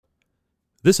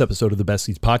This episode of the Best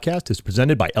Seats podcast is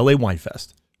presented by LA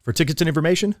Winefest. For tickets and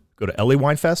information, go to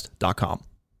lawinefest.com.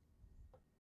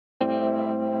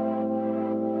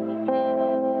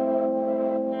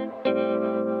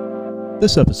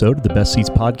 This episode of the Best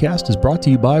Seats podcast is brought to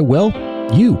you by, well,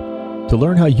 you. To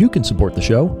learn how you can support the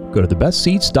show, go to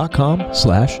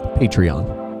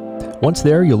thebestseats.com/Patreon. Once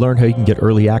there, you'll learn how you can get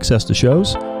early access to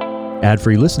shows,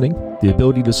 ad-free listening, the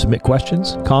ability to submit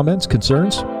questions, comments,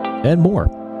 concerns, and more.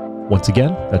 Once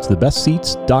again, that's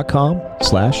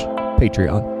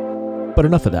thebestseats.com/Patreon. But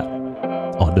enough of that.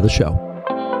 On to the show.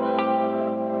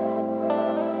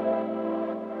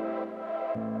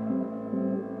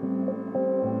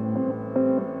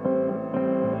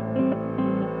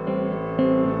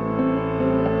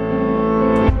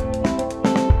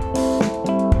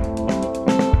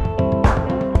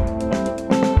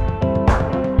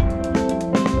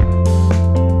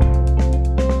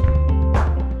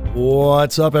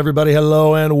 What's up, everybody?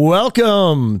 Hello and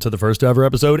welcome to the first ever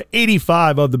episode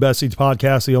 85 of the Best Seats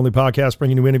podcast, the only podcast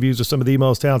bringing you interviews with some of the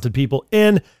most talented people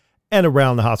in and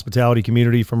around the hospitality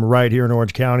community from right here in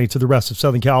Orange County to the rest of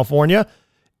Southern California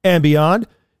and beyond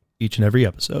each and every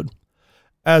episode.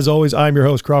 As always, I'm your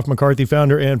host, Croft McCarthy,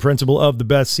 founder and principal of the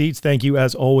Best Seats. Thank you,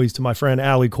 as always, to my friend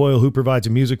Allie Coyle, who provides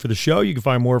the music for the show. You can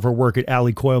find more of her work at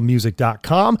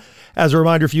alliecoylemusic.com. As a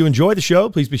reminder, if you enjoy the show,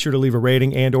 please be sure to leave a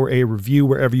rating and or a review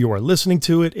wherever you are listening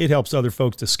to it. It helps other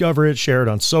folks discover it, share it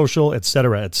on social,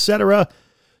 etc., etc.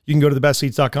 You can go to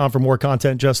thebestseats.com for more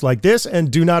content just like this.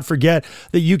 And do not forget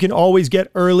that you can always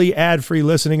get early ad-free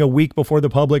listening a week before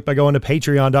the public by going to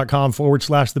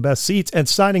patreon.com/thebestseats and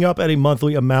signing up at a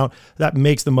monthly amount that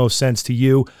makes the most sense to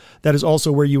you. That is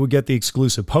also where you will get the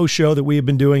exclusive post show that we have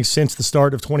been doing since the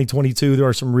start of 2022. There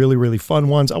are some really, really fun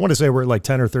ones. I want to say we're at like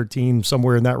 10 or 13,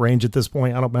 somewhere in that range at this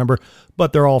point. I don't remember,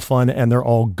 but they're all fun and they're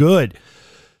all good.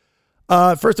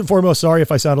 First and foremost, sorry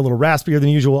if I sound a little raspier than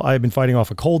usual. I've been fighting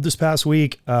off a cold this past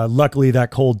week. Luckily,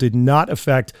 that cold did not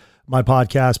affect my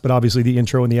podcast, but obviously the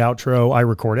intro and the outro I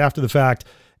record after the fact.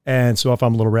 And so if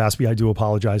I'm a little raspy, I do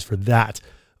apologize for that.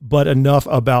 But enough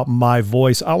about my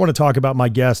voice. I want to talk about my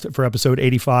guest for episode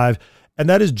 85, and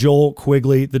that is Joel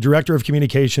Quigley, the Director of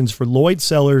Communications for Lloyd,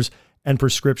 Cellars, and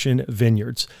Prescription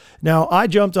Vineyards. Now, I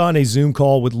jumped on a Zoom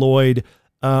call with Lloyd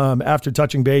after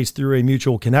touching base through a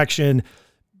mutual connection.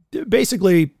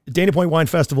 Basically, Dana Point Wine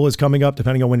Festival is coming up.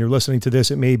 Depending on when you're listening to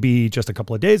this, it may be just a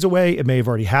couple of days away. It may have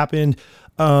already happened.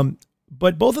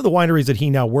 But both of the wineries that he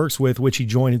now works with, which he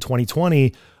joined in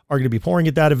 2020, are going to be pouring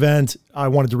at that event. I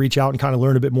wanted to reach out and kind of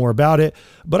learn a bit more about it.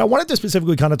 But I wanted to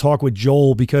specifically kind of talk with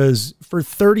Joel because for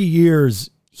 30 years,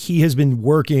 he has been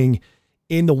working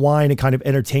in the wine and kind of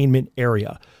entertainment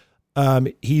area.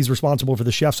 He's responsible for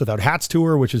the Chefs Without Hats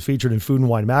tour, which is featured in Food and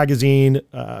Wine magazine,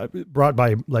 brought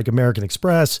by like American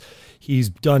Express. He's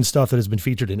done stuff that has been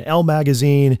featured in Elle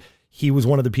magazine. He was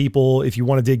one of the people, if you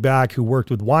want to dig back, who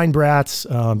worked with Wine Brats,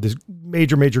 this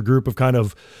major group of kind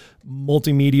of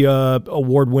multimedia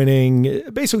award-winning,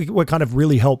 basically what kind of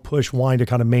really helped push wine to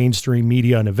kind of mainstream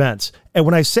media and events. And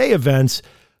when I say events,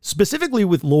 specifically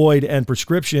with Lloyd and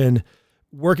Prescription,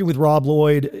 working with Rob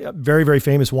Lloyd, a very, very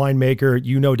famous winemaker,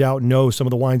 you no doubt know some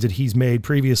of the wines that he's made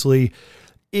previously.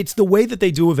 It's the way that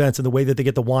they do events and the way that they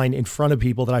get the wine in front of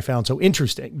people that I found so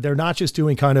interesting. They're not just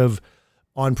doing kind of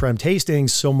on-prem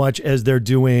tastings so much as they're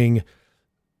doing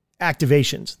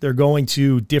activations. They're going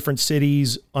to different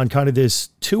cities on kind of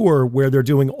this tour where they're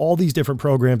doing all these different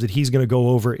programs that he's going to go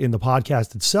over in the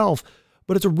podcast itself.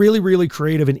 But it's a really, really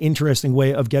creative and interesting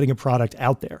way of getting a product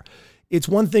out there. It's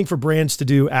one thing for brands to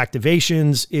do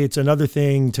activations. It's another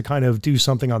thing to kind of do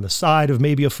something on the side of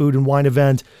maybe a food and wine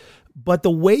event. But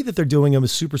the way that they're doing them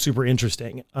is super, super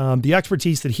interesting. The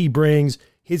expertise that he brings,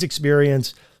 his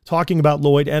experience, talking about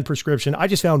Lloyd and Prescription, I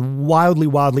just found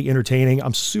wildly entertaining.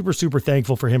 I'm super, super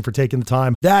thankful for him for taking the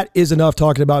time. That is enough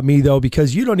talking about me, though,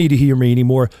 because you don't need to hear me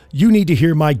anymore. You need to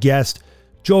hear my guest,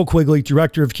 Joel Quigley,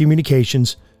 Director of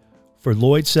Communications for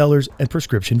Lloyd, Cellars, and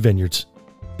Prescription Vineyards.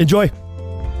 Enjoy.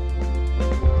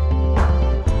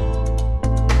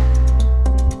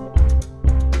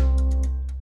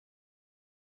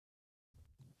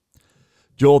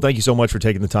 Joel, thank you so much for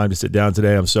taking the time to sit down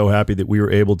today. I'm so happy that we were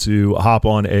able to hop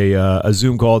on a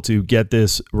Zoom call to get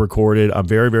this recorded. I'm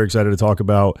very, very excited to talk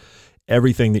about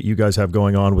everything that you guys have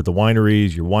going on with the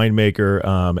wineries, your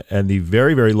winemaker, and the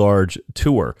very, very large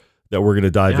tour that we're going to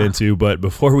dive into. But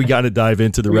before we got to dive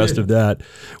into the rest of that,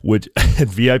 which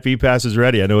VIP pass is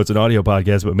ready. I know it's an audio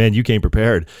podcast, but man, you came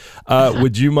prepared.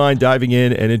 Would you mind diving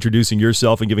in and introducing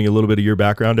yourself and giving a little bit of your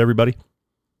background to everybody?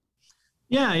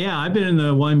 Yeah. I've been in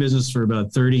the wine business for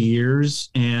about 30 years.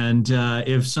 And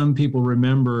if some people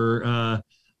remember,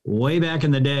 way back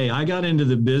in the day. I got into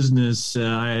the business.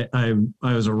 I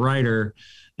was a writer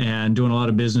and doing a lot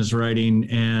of business writing,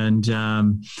 and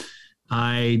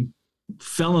I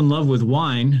fell in love with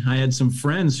wine. I had some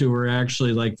friends who were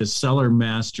actually like the cellar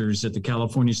masters at the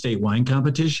California State Wine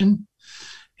Competition.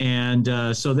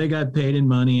 And so they got paid in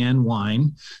money and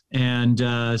wine. And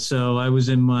so I was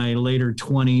in my later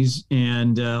 20s,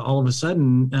 and all of a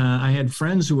sudden I had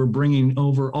friends who were bringing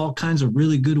over all kinds of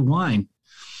really good wine.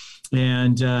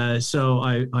 And so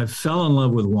I fell in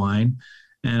love with wine.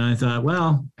 And I thought,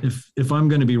 well, if I'm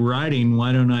going to be writing,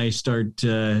 why don't I start,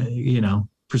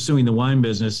 pursuing the wine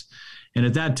business? And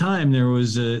at that time, there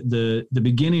was the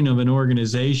beginning of an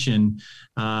organization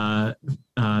that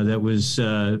was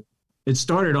it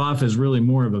started off as really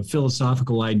more of a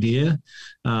philosophical idea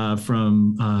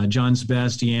from John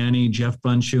Sebastiani, Jeff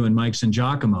Bunchu, and Mike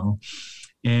Sangiacomo.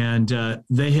 And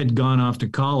they had gone off to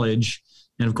college.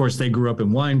 And of course, they grew up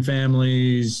in wine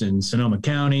families in Sonoma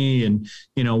County. And,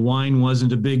 wine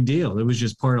wasn't a big deal. It was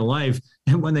just part of life.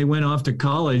 And when they went off to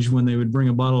college, when they would bring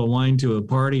a bottle of wine to a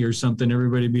party or something,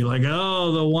 everybody would be like,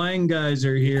 oh, the wine guys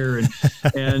are here.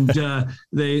 And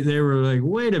they were like,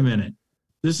 wait a minute.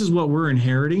 This is what we're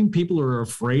inheriting. People are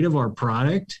afraid of our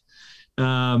product.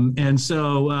 And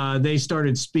so they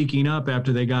started speaking up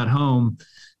after they got home.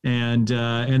 And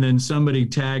then somebody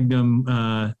tagged them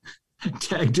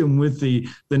with the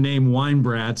name Wine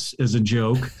Brats as a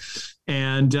joke.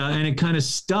 And it kind of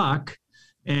stuck.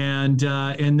 And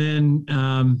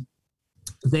then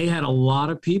they had a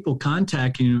lot of people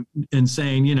contacting and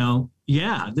saying,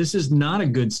 yeah, this is not a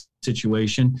good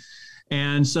situation.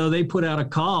 And so they put out a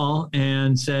call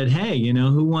and said, hey,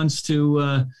 who wants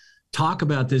to talk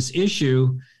about this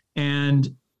issue?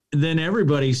 And then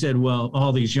everybody said, well,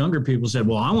 all these younger people said,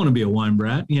 well, I want to be a wine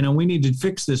brat. We need to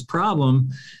fix this problem.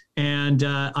 And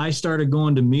I started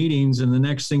going to meetings, and the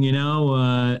next thing you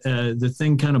know, the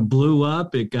thing kind of blew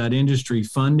up. It got industry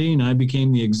funding. I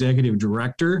became the executive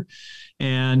director,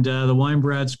 and the Wine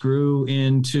Brats grew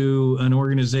into an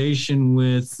organization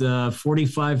with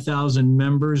 45,000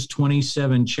 members,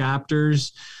 27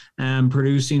 chapters, and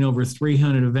producing over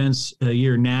 300 events a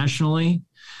year nationally.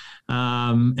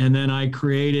 And then I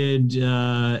created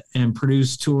and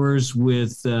produced tours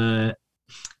with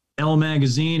Elle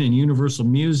Magazine and Universal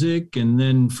Music, and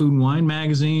then Food and Wine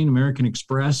Magazine, American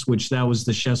Express, which that was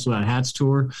the Chefs Without Hats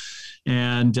tour.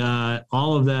 And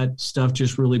all of that stuff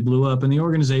just really blew up. And the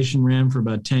organization ran for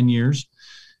about 10 years.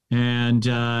 And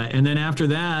then after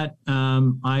that,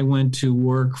 I went to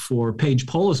work for Paige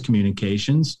Polis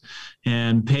Communications.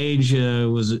 And Paige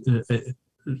is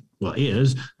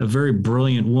a very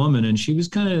brilliant woman, and she was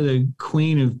kind of the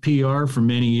queen of PR for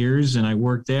many years, and I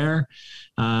worked there.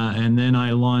 And then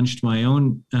I launched my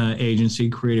own agency,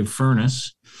 Creative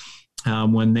Furnace,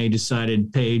 when they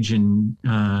decided, Paige and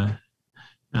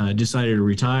decided to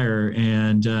retire,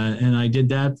 and I did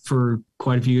that for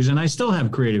quite a few years, and I still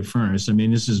have Creative Furnace. I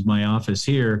mean, this is my office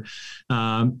here,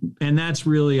 and that's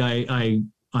really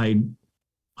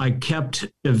I kept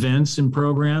events and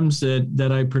programs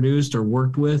that I produced or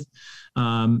worked with.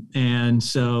 And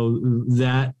so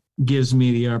that gives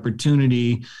me the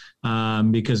opportunity,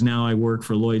 because now I work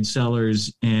for Lloyd,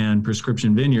 Cellars, and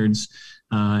Prescription Vineyards,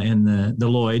 and the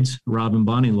Lloyds, Rob and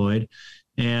Bonnie Lloyd.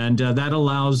 And that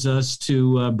allows us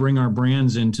to bring our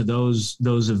brands into those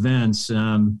events.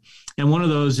 And one of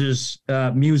those is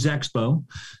Muse Expo,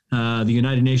 the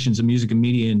United Nations of Music and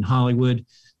Media in Hollywood.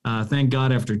 Thank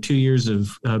God, after 2 years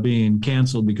of being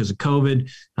canceled because of COVID,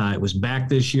 it was back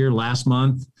this year, last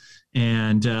month.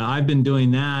 And I've been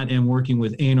doing that and working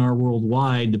with A&R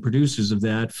Worldwide, the producers of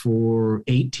that, for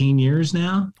 18 years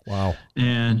now. Wow.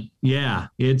 And yeah,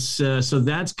 it's so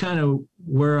that's kind of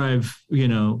where I've,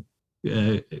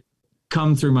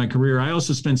 come through my career. I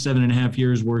also spent 7.5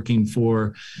 years working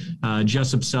for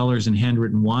Jessup Cellars and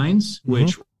Handwritten Wines,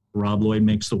 which Rob Lloyd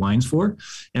makes the wines for.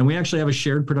 And we actually have a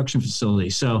shared production facility.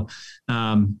 So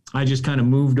I just kind of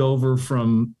moved over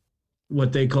from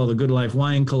what they call the Good Life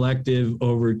Wine Collective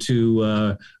over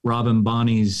to Rob and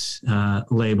Bonnie's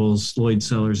labels, Lloyd,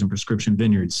 Cellars, and Prescription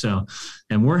Vineyards. So,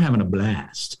 and we're having a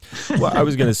blast. Well, I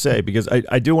was going to say, because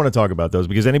I do want to talk about those,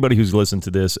 because anybody who's listened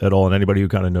to this at all and anybody who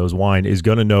kind of knows wine is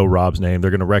going to know Rob's name. They're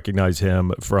going to recognize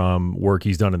him from work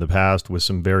he's done in the past with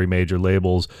some very major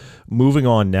labels. Moving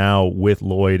on now with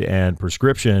Lloyd and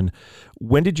Prescription,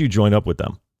 when did you join up with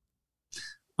them?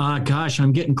 Gosh,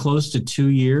 I'm getting close to 2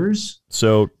 years.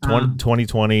 So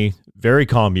 2020, very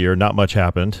calm year. Not much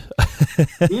happened.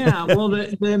 Yeah. Well,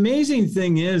 the amazing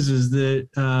thing is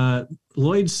that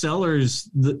Lloyd Cellars,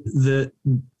 that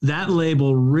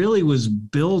label really was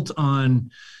built on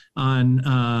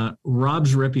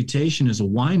Rob's reputation as a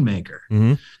winemaker.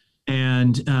 Mm-hmm.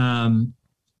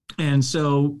 And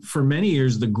so for many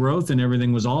years, the growth and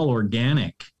everything was all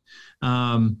organic.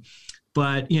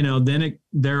 But, then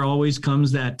there always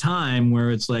comes that time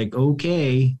where it's like,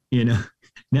 okay,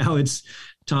 now it's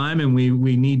time and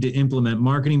we need to implement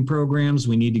marketing programs.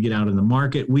 We need to get out in the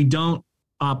market. We don't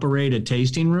operate a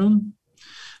tasting room.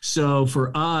 So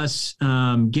for us,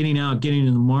 getting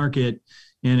in the market,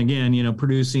 and again,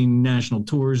 producing national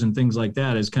tours and things like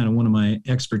that is kind of one of my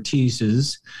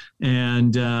expertises.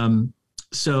 And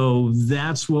so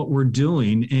that's what we're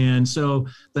doing. And so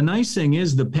the nice thing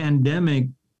is the pandemic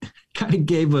kind of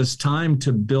gave us time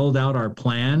to build out our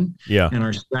plan and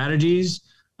our strategies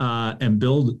and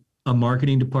build a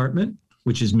marketing department,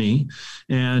 which is me.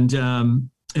 And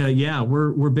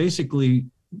we're basically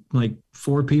like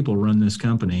 4 people run this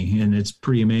company, and it's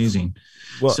pretty amazing.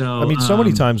 Well, so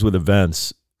many times with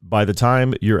events, by the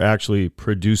time you're actually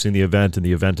producing the event and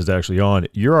the event is actually on,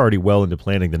 you're already well into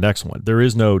planning the next one. There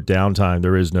is no downtime.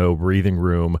 There is no breathing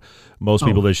room. Most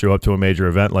people that show up to a major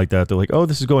event like that, they're like, oh,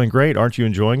 this is going great. Aren't you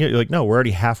enjoying it? You're like, no, we're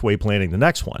already halfway planning the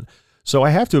next one. So I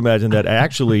have to imagine that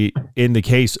actually in the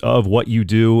case of what you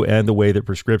do and the way that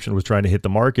Prescription was trying to hit the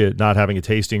market, not having a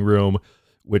tasting room,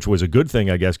 which was a good thing,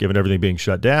 I guess, given everything being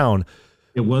shut down.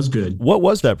 It was good. What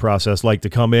was that process like to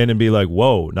come in and be like,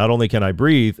 whoa, not only can I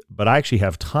breathe, but I actually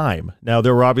have time? Now,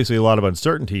 there were obviously a lot of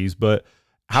uncertainties, but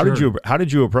how did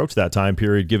you approach that time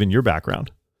period given your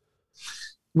background?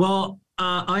 Well,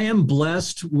 I am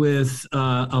blessed with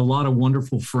a lot of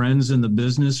wonderful friends in the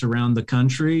business around the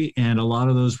country, and a lot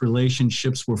of those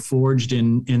relationships were forged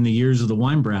in the years of the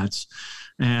Wine Brats.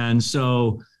 And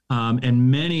so, and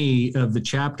many of the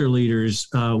chapter leaders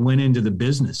went into the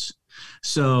business.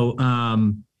 So,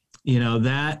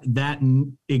 that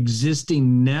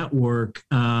existing network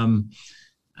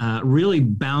really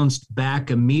bounced back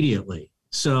immediately.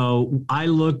 So I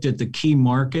looked at the key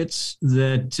markets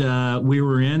that we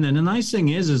were in. And the nice thing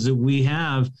is that we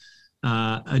have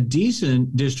a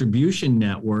decent distribution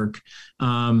network.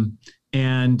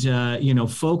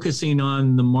 Focusing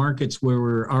on the markets where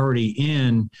we're already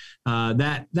in,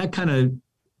 that kind of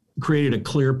created a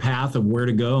clear path of where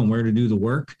to go and where to do the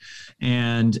work.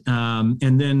 And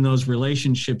then those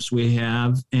relationships we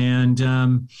have, and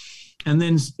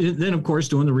then of course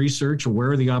doing the research of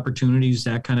where are the opportunities,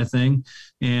 that kind of thing.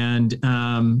 And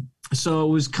so it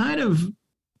was kind of,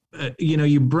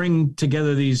 you bring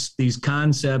together these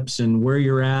concepts and where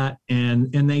you're at,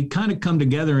 and they kind of come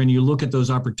together, and you look at those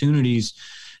opportunities.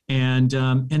 And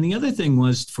the other thing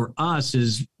was for us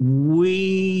is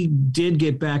we did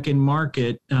get back in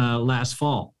market last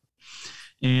fall,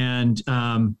 and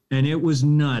it was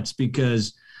nuts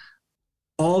because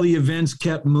all the events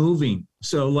kept moving.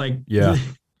 So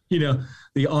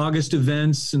the August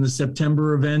events and the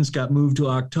September events got moved to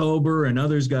October, and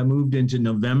others got moved into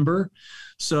November.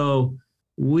 So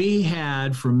we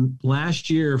had from last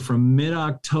year, from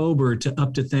mid-October to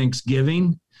up to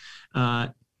Thanksgiving,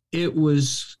 it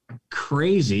was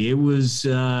crazy. It was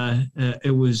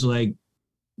like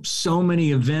so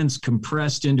many events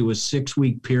compressed into a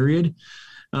 6-week period.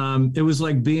 It was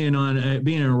like being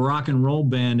in a rock and roll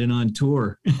band and on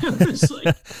tour.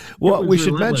 Well, we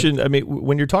should mention,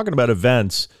 when you're talking about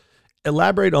events,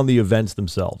 elaborate on the events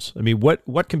themselves.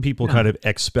 What can people kind of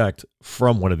expect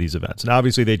from one of these events? And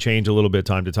obviously they change a little bit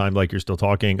time to time, like you're still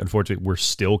talking. Unfortunately, we're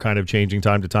still kind of changing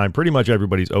time to time. Pretty much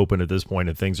everybody's open at this point,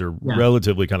 and things are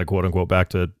relatively kind of quote unquote back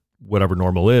to whatever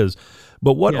normal is.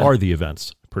 But what are the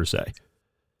events per se?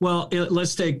 Well,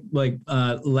 let's take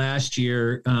last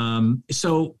year.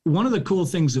 So one of the cool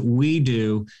things that we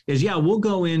do is, we'll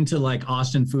go into like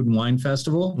Austin Food and Wine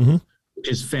Festival, which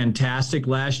is fantastic.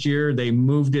 Last year, they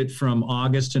moved it from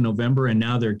August to November, and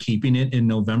now they're keeping it in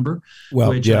November.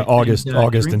 Well, August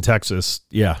in Texas.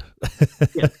 Yeah.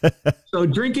 So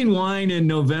drinking wine in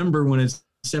November when it's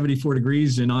 74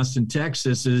 degrees in Austin,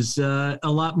 Texas is a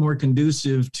lot more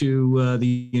conducive to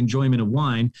the enjoyment of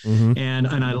wine. And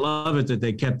I love it that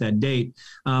they kept that date.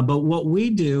 But what we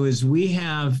do is we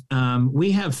have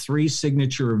 3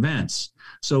 signature events.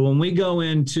 So when we go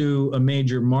into a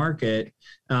major market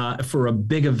for a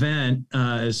big event,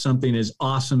 as something as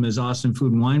awesome as Austin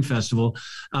Food and Wine Festival,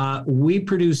 we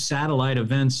produce satellite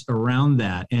events around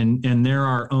that, and they're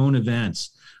our own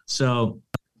events. So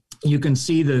you can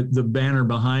see the banner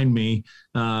behind me,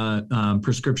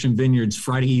 Prescription Vineyards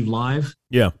Friday Eve Live.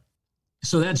 Yeah.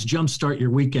 So that's jumpstart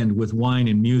your weekend with wine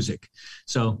and music.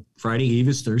 So Friday Eve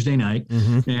is Thursday night.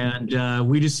 And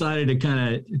we decided to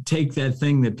kind of take that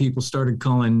thing that people started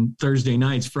calling Thursday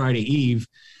nights Friday Eve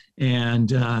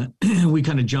And we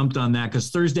kind of jumped on that because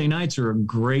Thursday nights are a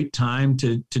great time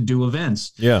to do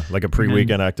events. Yeah, like a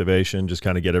pre-weekend activation, just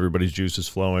kind of get everybody's juices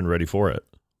flowing, ready for it.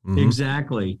 Mm-hmm.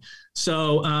 Exactly.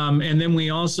 So, and then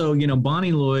we also,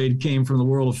 Bonnie Lloyd came from the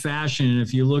world of fashion. And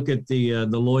if you look at the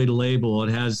Lloyd label,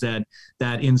 it has that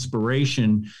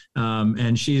inspiration,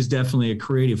 and she's definitely a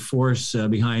creative force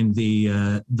behind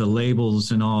the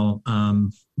labels and all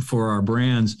for our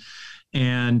brands.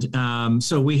 And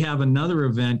so we have another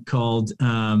event called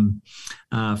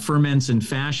Ferments and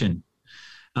Fashion.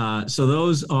 So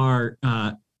those are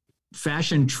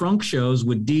fashion trunk shows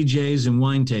with DJs and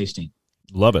wine tasting.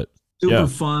 Love it. Super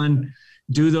fun.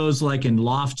 Do those like in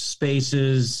loft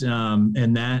spaces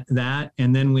and that.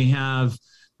 And then we have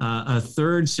a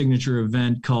third signature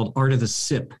event called Art of the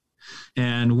Sip.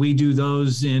 And we do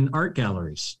those in art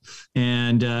galleries.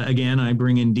 And again, I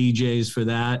bring in DJs for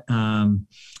that.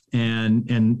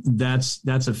 And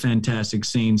that's a fantastic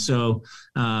scene. So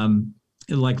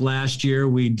like last year,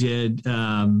 we did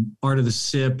Art of the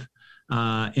Sip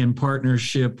in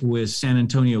partnership with San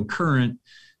Antonio Current.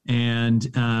 And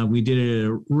we did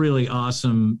a really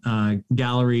awesome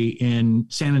gallery in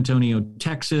San Antonio,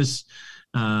 Texas.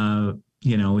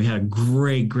 We had a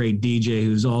great DJ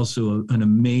who's also an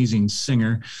amazing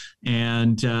singer.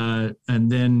 And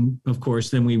then, of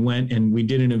course, we went and we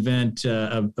did an event,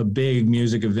 a big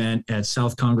music event at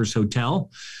South Congress Hotel.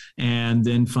 And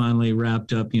then finally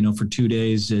wrapped up, for 2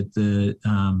 days at the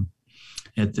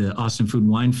Austin Food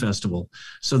and Wine Festival.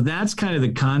 So that's kind of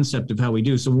the concept of how we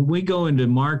do. So when we go into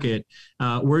market,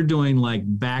 we're doing like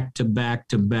back to back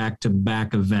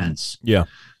events. Yeah.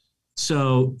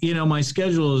 So, my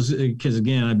schedule is, because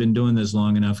again, I've been doing this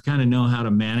long enough, kind of know how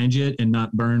to manage it and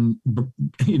not burn, get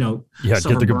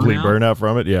the complete burnout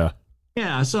from it. Yeah.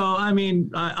 Yeah. So,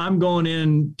 I'm going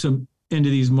into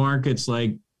these markets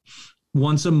like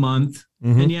once a month.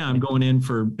 Mm-hmm. And I'm going in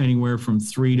for anywhere from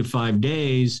 3 to 5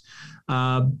 days.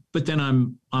 But then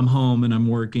I'm home and I'm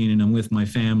working and I'm with my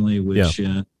family, which,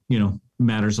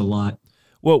 matters a lot.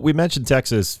 Well, we mentioned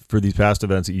Texas for these past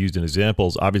events that you used in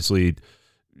examples. Obviously,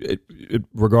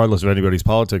 regardless of anybody's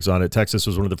politics on it, Texas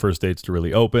was one of the first states to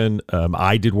really open.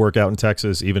 I did work out in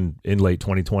Texas, even in late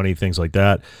 2020, things like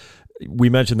that. We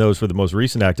mentioned those for the most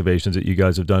recent activations that you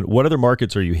guys have done. What other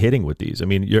markets are you hitting with these? I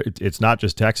mean, it's not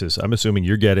just Texas. I'm assuming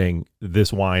you're getting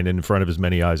this wine in front of as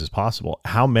many eyes as possible.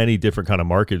 How many different kind of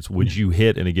markets would you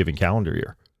hit in a given calendar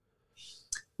year?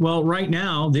 Well, right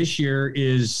now, this year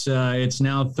is it's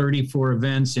now 34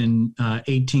 events in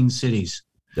 18 cities.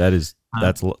 That's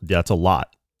a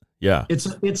lot. Yeah.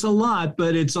 It's a lot,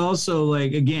 but it's also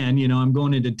like, again, I'm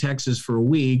going into Texas for a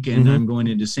week and I'm going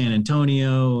into San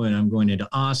Antonio and I'm going into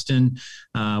Austin.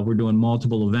 We're doing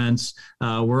multiple events.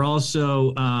 We're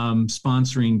also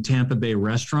sponsoring Tampa Bay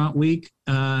Restaurant Week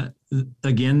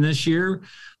again this year.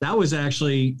 That was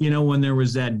actually, when there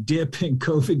was that dip in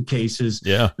COVID cases.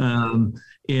 Yeah.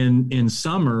 In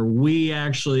summer, we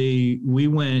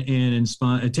went in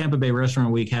and Tampa Bay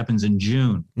Restaurant Week happens in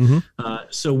June. Mm-hmm.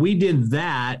 So we did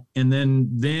that. And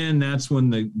then that's when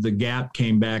the gap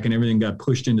came back and everything got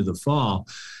pushed into the fall.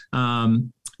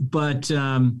 But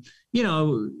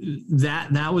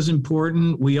that was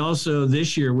important. We also,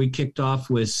 this year, we kicked off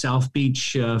with South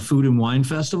Beach Food and Wine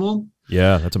Festival.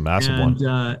 Yeah, that's a massive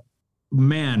one.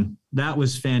 Man, that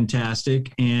was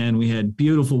fantastic. And we had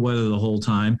beautiful weather the whole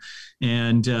time.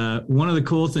 And one of the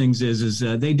cool things is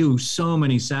they do so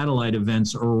many satellite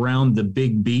events around the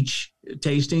big beach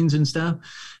tastings and stuff.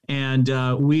 And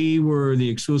we were the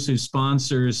exclusive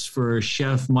sponsors for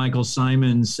Chef Michael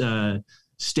Simon's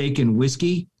steak and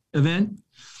whiskey event.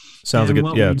 It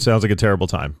sounds like a terrible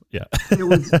time. Yeah. It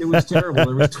was terrible.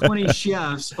 There was 20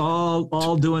 chefs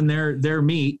all doing their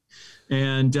meat.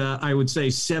 And I would say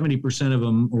 70% of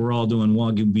them were all doing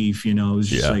Wagyu beef, it was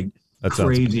just that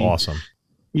crazy. Sounds awesome.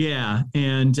 Yeah.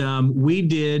 And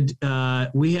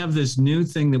we have this new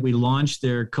thing that we launched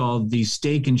there called the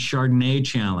Steak and Chardonnay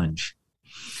Challenge.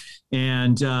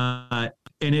 And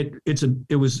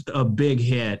it was a big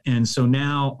hit. And so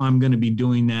now I'm going to be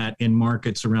doing that in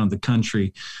markets around the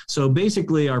country. So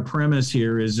basically our premise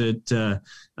here is that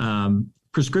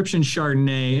prescription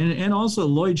Chardonnay and also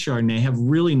Lloyd Chardonnay have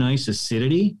really nice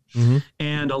acidity. Mm-hmm.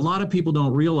 And a lot of people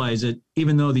don't realize it,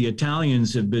 even though the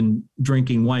Italians have been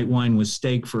drinking white wine with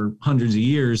steak for hundreds of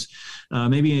years.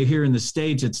 Maybe here in the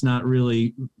States, it's not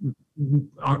really,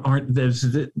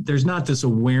 there's not this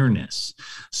awareness.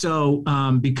 So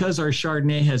because our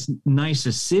Chardonnay has nice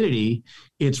acidity,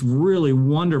 it's really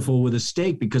wonderful with a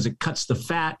steak because it cuts the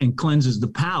fat and cleanses the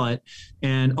palate.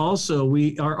 And also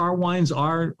our wines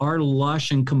are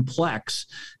lush and complex.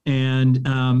 And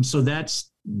so that's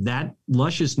that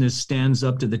lusciousness stands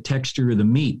up to the texture of the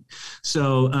meat.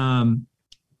 So,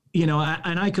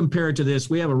 and I compare it to this.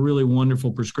 We have a really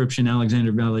wonderful prescription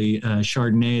Alexander Valley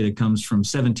Chardonnay that comes from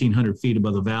 1,700 feet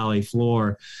above the valley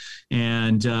floor.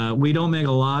 And we don't make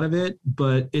a lot of it,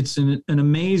 but it's an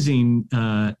amazing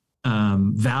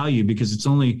value because it's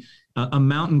only a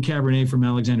mountain Cabernet from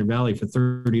Alexander Valley for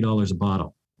 $30 a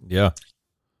bottle. Yeah.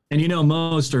 And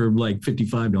most are like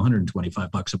 $55 to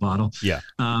 $125 a bottle. Yeah.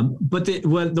 But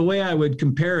the way I would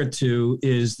compare it to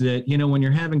is that, when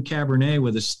you're having Cabernet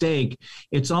with a steak,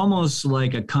 it's almost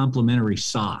like a complimentary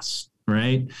sauce,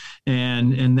 right?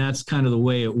 And that's kind of the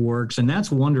way it works. And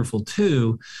that's wonderful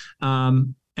too.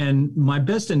 And my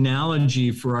best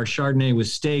analogy for our Chardonnay with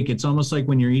steak, it's almost like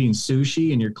when you're eating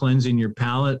sushi and you're cleansing your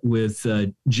palate with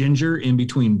ginger in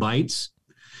between bites,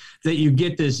 that you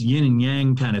get this yin and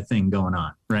yang kind of thing going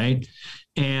on, right?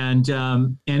 And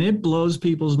it blows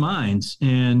people's minds.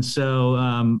 And so,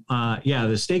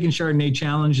 the Steak and Chardonnay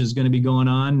Challenge is going to be going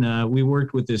on. We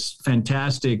worked with this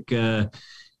fantastic Instagram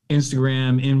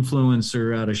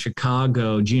influencer out of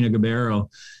Chicago, Gina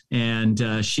Gabero,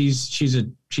 and she's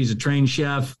a trained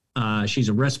chef. She's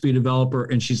a recipe developer,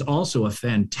 and she's also a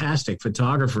fantastic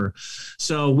photographer.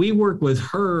 So we work with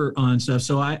her on stuff.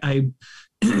 So I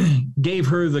gave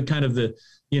her the kind of the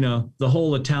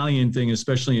whole Italian thing,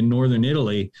 especially in Northern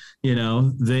Italy.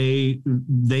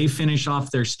 They finish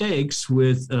off their steaks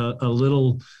with a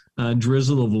little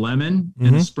drizzle of lemon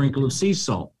and a sprinkle of sea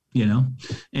salt,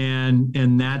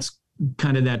 and that's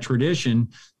kind of that tradition,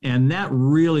 and that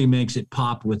really makes it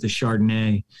pop with the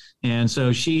Chardonnay. And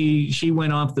so she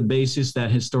went off the basis, that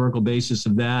historical basis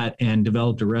of that, and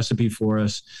developed a recipe for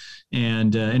us.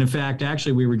 And in fact,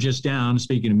 actually, we were just down,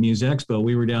 speaking of Muse Expo,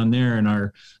 we were down there, and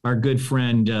our good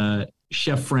friend,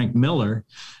 Chef Frank Miller,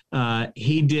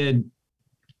 he did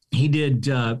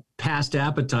past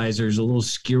appetizers, a little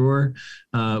skewer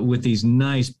with these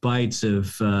nice bites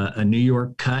of a New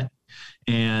York cut.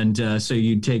 And so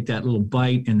you'd take that little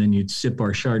bite and then you'd sip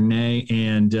our Chardonnay.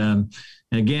 And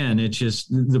again, it's just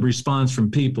the response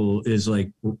from people is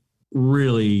like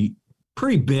really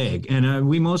pretty big. And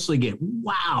we mostly get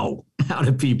wow out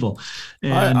of people.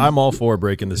 And I'm all for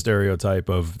breaking the stereotype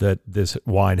of that this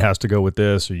wine has to go with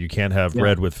this, or you can't have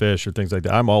red with fish or things like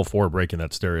that. I'm all for breaking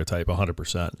that stereotype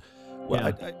 100%.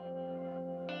 Well,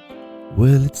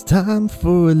 well, it's time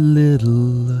for a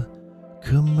little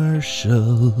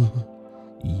commercial.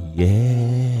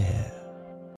 Yeah.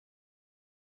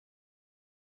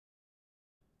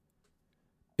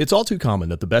 It's all too common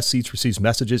that the best seats receives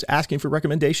messages asking for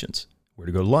recommendations. Where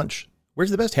to go to lunch?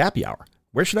 Where's the best happy hour?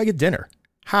 Where should I get dinner?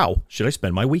 How should I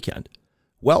spend my weekend?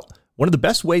 Well, one of the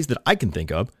best ways that I can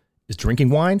think of is drinking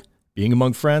wine, being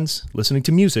among friends, listening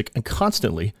to music, and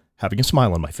constantly having a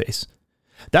smile on my face.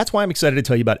 That's why I'm excited to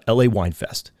tell you about LA Wine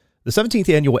Fest. The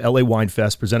 17th annual LA Wine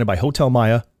Fest, presented by Hotel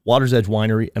Maya, Water's Edge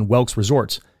Winery, and Welks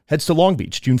Resorts, heads to Long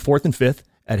Beach June 4th and 5th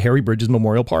at Harry Bridges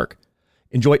Memorial Park.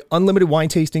 Enjoy unlimited wine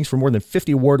tastings from more than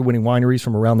 50 award-winning wineries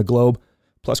from around the globe,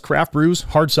 plus craft brews,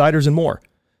 hard ciders, and more.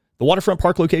 The waterfront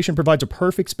park location provides a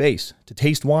perfect space to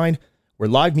taste wine, where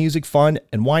live music, fun,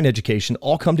 and wine education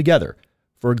all come together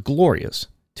for a glorious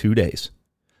 2 days.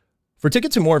 For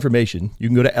tickets and more information, you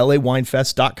can go to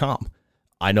lawinefest.com.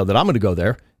 I know that I'm going to go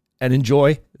there and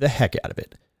enjoy the heck out of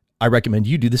it. I recommend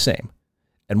you do the same.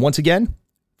 And once again,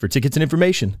 for tickets and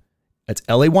information, that's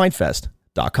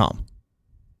lawinefest.com.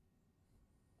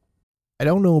 I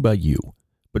don't know about you,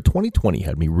 but 2020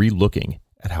 had me re-looking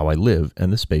at how I live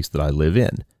and the space that I live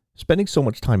in. Spending so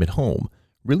much time at home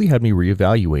really had me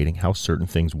reevaluating how certain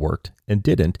things worked and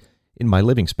didn't in my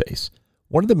living space.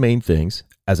 One of the main things,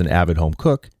 as an avid home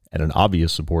cook and an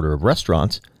obvious supporter of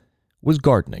restaurants, was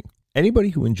gardening. Anybody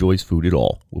who enjoys food at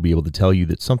all will be able to tell you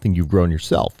that something you've grown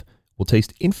yourself will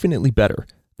taste infinitely better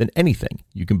than anything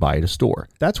you can buy at a store.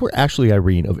 That's where Ashley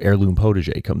Irene of Heirloom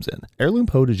Potager comes in. Heirloom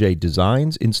Potager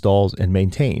designs, installs, and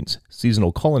maintains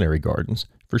seasonal culinary gardens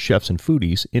for chefs and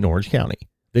foodies in Orange County.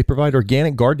 They provide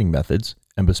organic gardening methods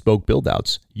and bespoke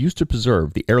build-outs used to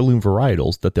preserve the heirloom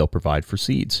varietals that they'll provide for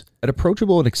seeds. An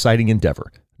approachable and exciting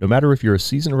endeavor, no matter if you're a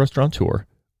seasoned restaurateur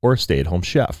or a stay-at-home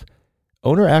chef.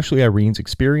 Owner Ashley Irene's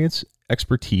experience,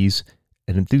 expertise,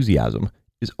 and enthusiasm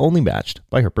is only matched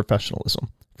by her professionalism.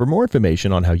 For more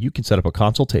information on how you can set up a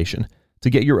consultation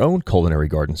to get your own culinary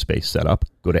garden space set up,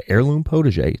 go to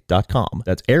heirloompotager.com.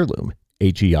 That's heirloom,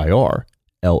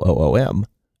 Heirloom,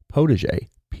 potager,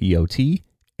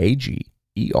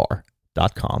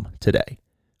 Potager.com today.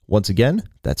 Once again,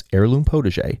 that's Heirloom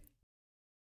Potager.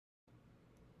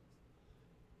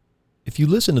 If you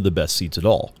listen to the best seats at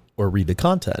all, or read the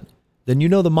content, then you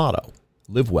know the motto,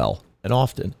 live well and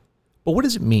often. But what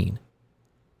does it mean?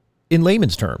 In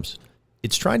layman's terms,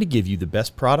 it's trying to give you the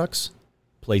best products,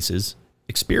 places,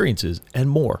 experiences, and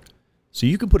more, so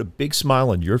you can put a big smile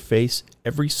on your face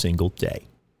every single day.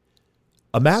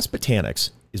 Amass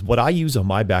Botanics is what I use on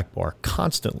my back bar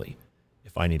constantly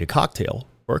if I need a cocktail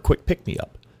or a quick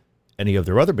pick-me-up. Any of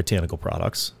their other botanical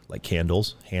products, like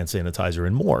candles, hand sanitizer,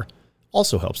 and more,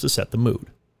 also helps to set the mood.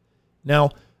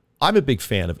 Now, I'm a big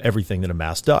fan of everything that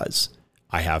Amass does.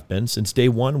 I have been since day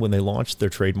one when they launched their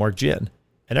trademark gin,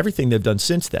 and everything they've done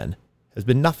since then has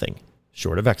been nothing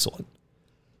short of excellent.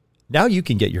 Now you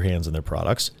can get your hands on their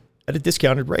products at a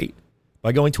discounted rate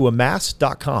by going to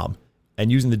amass.com and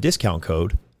using the discount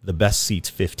code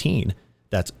TheBestSeats15,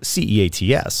 that's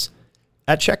CEATS,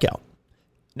 at checkout.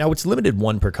 Now it's limited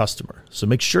one per customer, so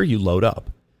make sure you load up.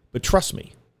 But trust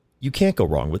me, you can't go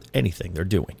wrong with anything they're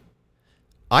doing.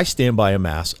 I stand by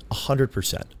Amass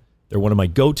 100%. They're one of my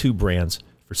go-to brands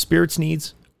for spirits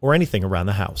needs or anything around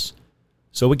the house.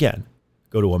 So again,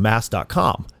 go to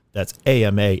amass.com, that's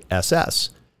AMASS,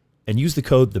 and use the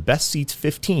code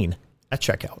TheBestSeats15 at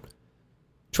checkout.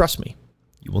 Trust me,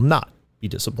 you will not be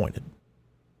disappointed.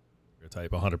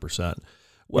 Type 100%.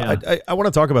 Well, yeah. I want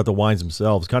to talk about the wines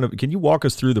themselves. Can you walk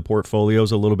us through the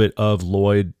portfolios a little bit of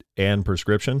Lloyd and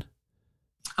Prescription?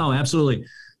 Oh, absolutely.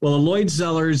 Well, the Lloyd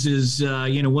Cellars is,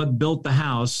 what built the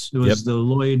house. It was the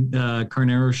Lloyd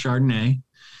Carnero Chardonnay.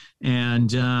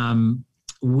 And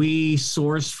we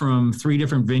sourced from 3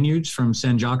 different vineyards from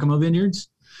San Giacomo Vineyards.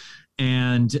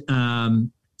 And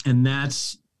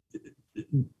that's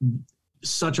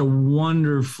such a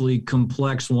wonderfully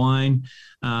complex wine.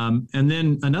 And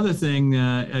then another thing,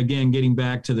 again, getting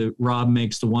back to the Rob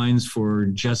makes the wines for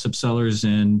Jessup Cellars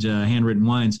and Handwritten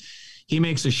Wines. He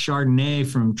makes a Chardonnay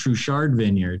from True Chard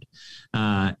Vineyard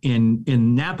in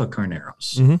Napa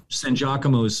Carneros. San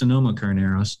Giacomo is Sonoma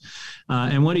Carneros.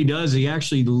 And what he does, he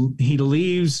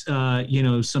leaves,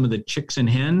 some of the chicks and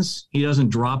hens. He doesn't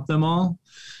drop them all.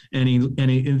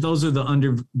 And those are the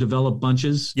underdeveloped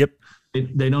bunches. Yep.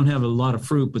 They don't have a lot of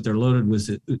fruit, but they're loaded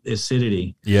with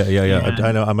acidity. Yeah.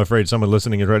 I know. I'm afraid someone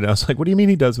listening is right now. It's like, what do you mean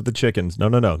he does with the chickens? No.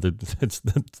 It's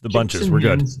the bunches. We're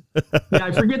good. Yeah,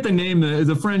 I forget the name.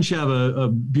 The French have a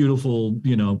beautiful,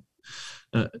 an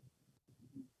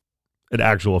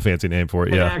actual fancy name for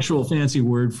it. An actual fancy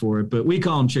word for it, but we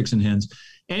call them chicks and hens.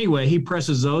 Anyway, he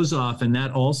presses those off, and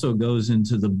that also goes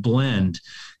into the blend,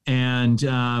 and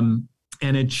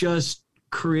it just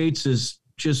creates this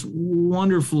just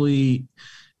wonderfully,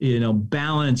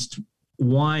 balanced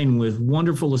wine with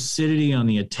wonderful acidity on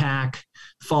the attack,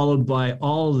 followed by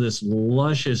all of this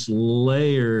luscious,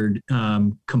 layered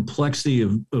complexity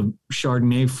of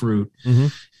Chardonnay fruit.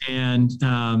 And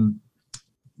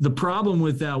the problem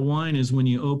with that wine is when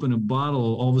you open a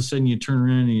bottle, all of a sudden you turn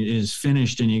around and it is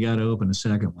finished and you got to open a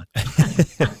second one.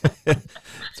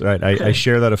 That's right. I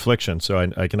share that affliction, so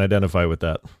I can identify with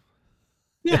that.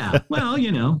 Yeah. Well,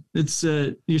 it's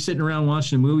you're sitting around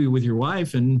watching a movie with your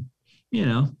wife and,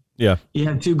 you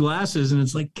have 2 glasses and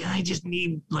it's like, I just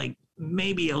need like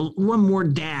maybe one more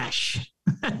dash.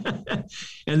 And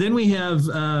then we have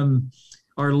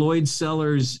our Lloyd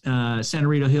Cellars Santa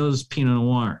Rita Hills Pinot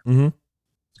Noir.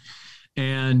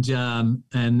 And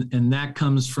that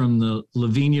comes from the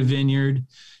Lavinia Vineyard.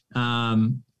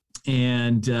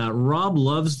 And Rob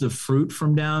loves the fruit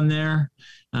from down there.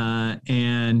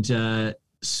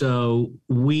 So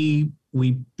we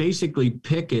basically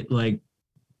pick it like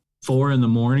 4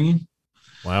 a.m.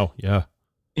 Wow. Yeah.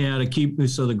 Yeah.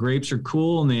 So the grapes are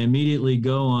cool and they immediately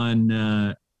go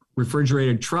on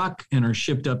refrigerated truck and are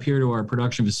shipped up here to our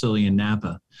production facility in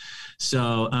Napa.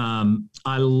 So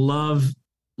I love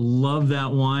that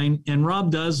wine. And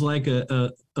Rob does like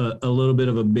a little bit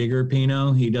of a bigger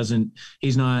Pinot.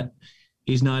 He's not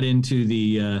into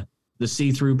the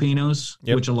see-through Pinots,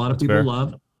 which a lot of people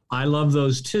love. I love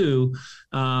those too.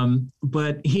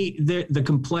 But the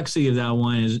complexity of that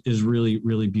wine is really,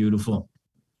 really beautiful.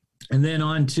 And then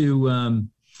on to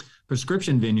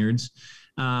Prescription Vineyards.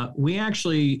 We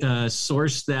actually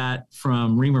sourced that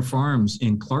from Reamer Farms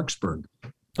in Clarksburg.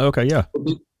 Okay, yeah.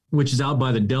 Which is out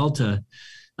by the Delta.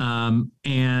 And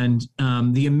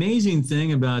the amazing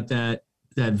thing about that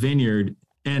vineyard,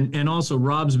 and also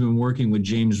Rob's been working with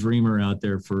James Reamer out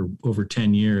there for over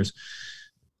 10 years.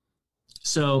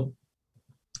 So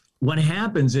what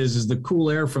happens is the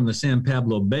cool air from the San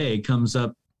Pablo Bay comes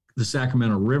up the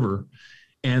Sacramento River,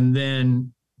 and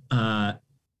then the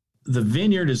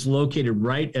vineyard is located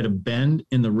right at a bend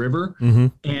in the river,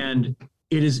 and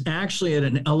it is actually at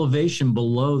an elevation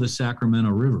below the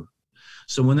Sacramento River.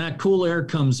 So when that cool air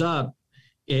comes up,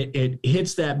 it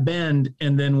hits that bend,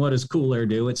 and then what does cool air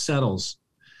do? It settles.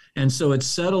 And so it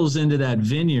settles into that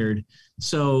vineyard.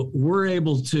 So we're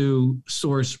able to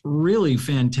source really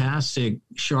fantastic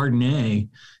Chardonnay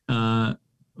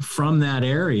from that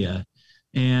area.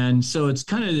 And so it's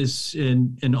kind of this,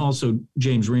 and also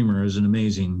James Reamer is an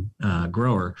amazing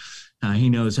grower. He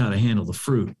knows how to handle the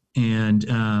fruit.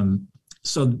 And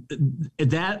so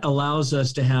that allows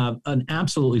us to have an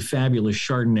absolutely fabulous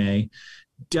Chardonnay,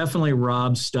 definitely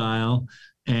Rob style.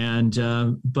 And,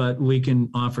 but we can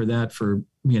offer that for,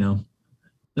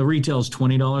 the retail's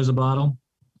 $20 a bottle.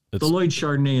 The Lloyd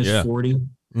Chardonnay is 40.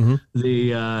 Mm-hmm.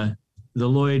 The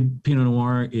Lloyd Pinot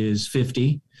Noir is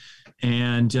 50.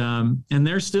 And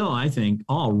they're still, I think,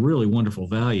 all really wonderful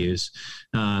values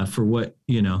for what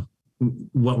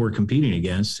we're competing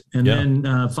against. And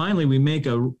then finally, we make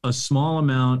a small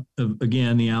amount of,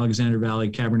 again, the Alexander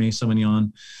Valley Cabernet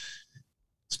Sauvignon.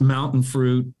 It's mountain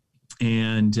fruit,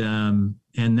 and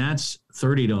that's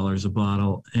 $30 a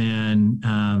bottle. And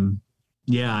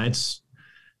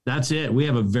that's it. We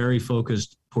have a very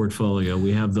focused portfolio.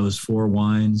 We have those 4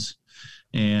 wines,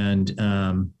 and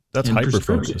that's hyper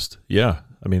focused. Yeah,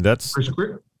 I mean that's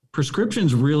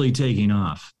prescription's really taking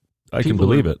off. I can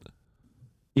believe it.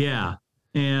 Yeah,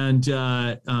 and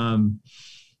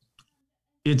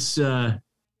it's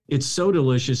so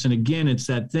delicious. And again, it's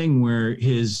that thing where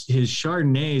his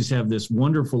Chardonnays have this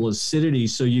wonderful acidity,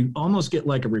 so you almost get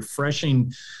like a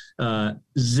refreshing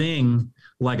zing,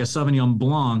 like a Sauvignon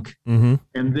Blanc, mm-hmm.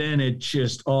 and then it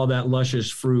just all that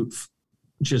luscious fruit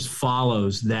just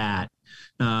follows that.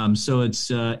 So it's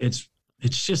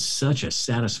just such a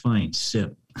satisfying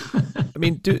sip. I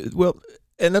mean,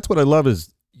 and that's what I love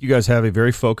is you guys have a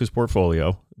very focused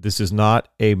portfolio. This is not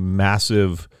a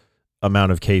massive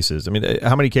amount of cases. I mean,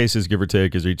 how many cases, give or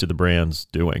take, is each of the brands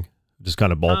doing? Just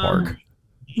kind of ballpark.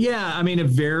 Yeah, I mean, it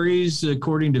varies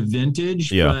according to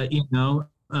vintage. Yeah. But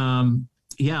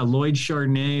Lloyd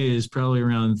Chardonnay is probably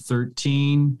around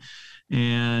 13.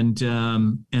 And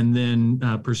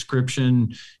then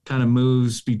prescription kind of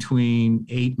moves between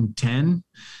 8 and 10.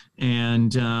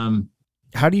 And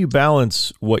how do you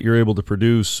balance what you're able to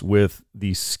produce with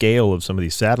the scale of some of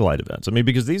these satellite events? I mean,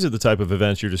 because these are the type of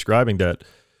events you're describing that,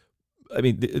 I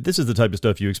mean, this is the type of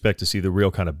stuff you expect to see the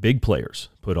real kind of big players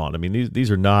put on. I mean,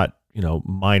 these are not,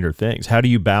 minor things. How do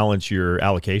you balance your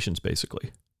allocations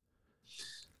basically?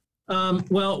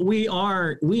 Well, we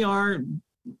are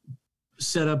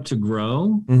set up to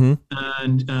grow, mm-hmm.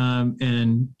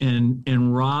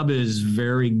 and Rob is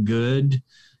very good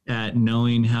at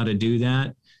knowing how to do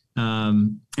that,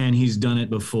 and he's done it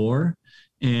before,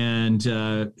 and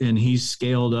he's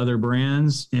scaled other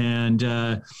brands, and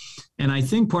I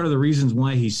think part of the reasons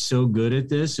why he's so good at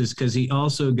this is because he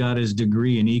also got his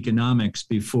degree in economics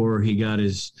before he got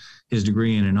his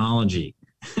degree in enology.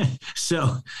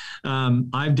 So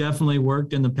I've definitely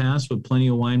worked in the past with plenty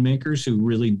of winemakers who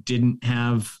really didn't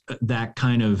have that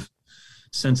kind of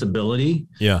sensibility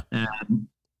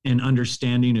and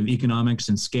understanding of economics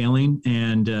and scaling.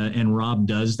 And Rob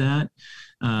does that.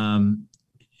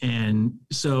 And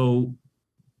so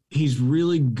he's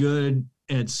really good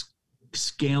at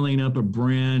scaling up a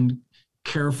brand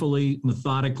carefully,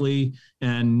 methodically,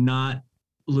 and not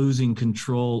losing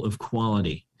control of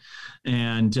quality.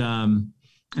 And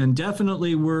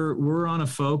definitely we're on a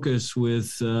focus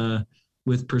with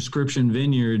Prescription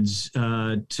Vineyards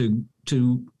to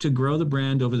grow the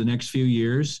brand over the next few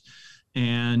years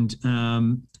and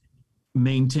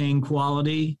maintain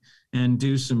quality and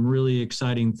do some really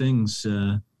exciting things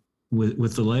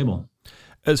with the label.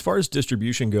 As far as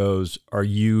distribution goes, are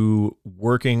you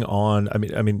working on, I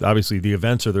mean, obviously the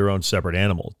events are their own separate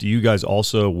animal. Do you guys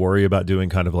also worry about doing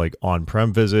kind of like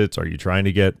on-prem visits? Are you trying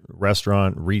to get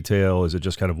restaurant, retail? Is it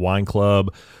just kind of wine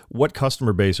club? What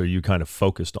customer base are you kind of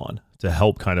focused on to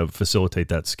help kind of facilitate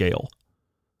that scale?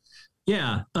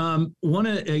 Yeah. Lloyd,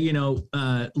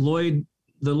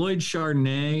 the Lloyd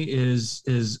Chardonnay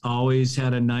is always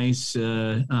had a nice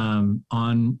on-premise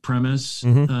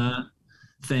mm-hmm.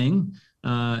 Thing.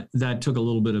 That took a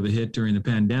little bit of a hit during the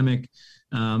pandemic.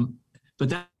 But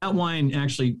that wine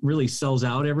actually really sells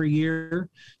out every year.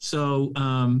 So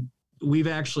we've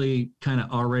actually kind of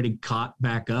already caught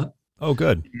back up. Oh,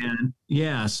 good. And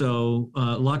so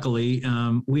luckily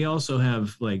we also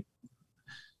have we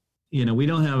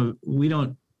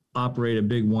don't operate a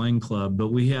big wine club,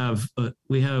 but we have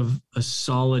a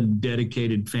solid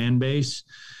dedicated fan base.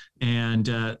 And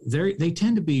they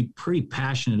tend to be pretty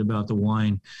passionate about the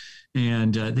wine,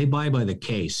 and they buy by the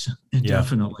case,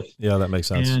 definitely. Yeah, that makes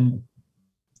sense. And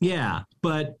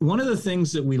but one of the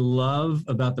things that we love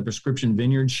about the Prescription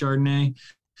Vineyards Chardonnay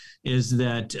is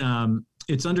that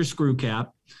it's under screw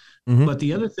cap. Mm-hmm. But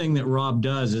the other thing that Rob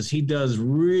does is he does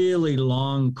really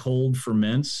long cold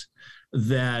ferments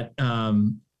that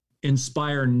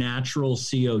inspire natural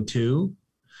CO2,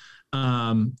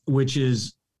 which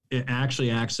is it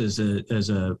actually acts as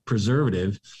a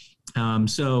preservative.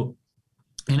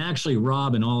 And actually,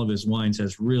 Rob in all of his wines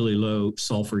has really low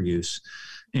sulfur use.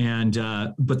 And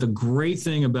but the great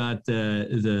thing about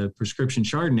the prescription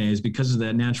Chardonnay is because of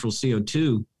that natural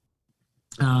CO2,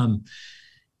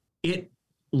 it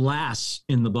lasts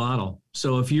in the bottle.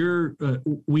 So if you're,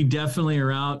 we definitely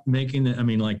are out making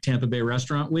like Tampa Bay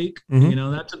Restaurant Week.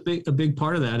 Mm-hmm. That's a big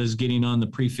part of that is getting on the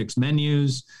prefix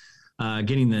menus.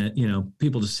 Getting the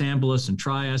people to sample us and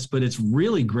try us, but it's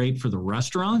really great for the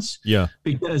restaurants. Yeah,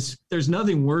 because there's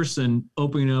nothing worse than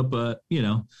opening up a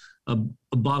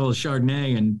bottle of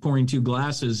Chardonnay and pouring 2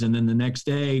 glasses, and then the next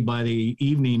day by the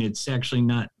evening it's actually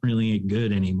not really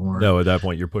good anymore. No, at that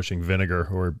point you're pushing vinegar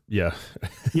or yeah.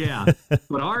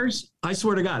 But ours, I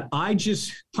swear to God,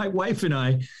 my wife and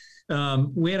I,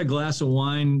 we had a glass of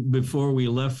wine before we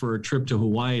left for a trip to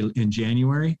Hawaii in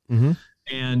January, mm-hmm.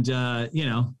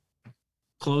 and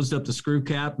closed up the screw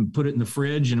cap and put it in the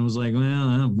fridge, and it was like,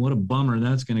 well, what a bummer,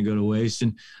 that's going to go to waste.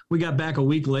 And we got back a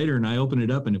week later and I opened it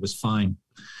up and it was fine.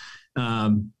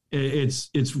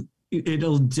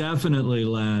 It'll definitely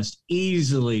last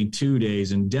easily 2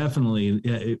 days, and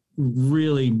definitely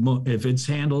really, if it's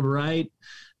handled right,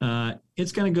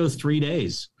 it's going to go 3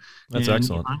 days. That's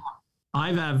excellent.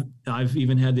 I've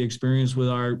even had the experience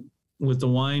with the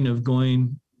wine of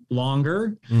going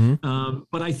longer. Mm-hmm.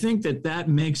 But I think that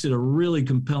makes it a really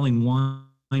compelling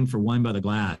wine for Wine by the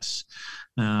Glass.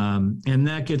 And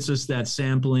that gets us that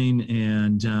sampling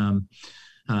and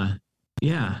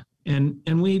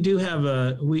And we do have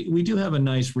a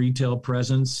nice retail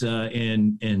presence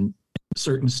in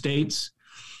certain states.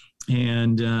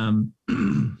 And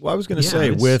well, I was going to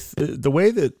say, with the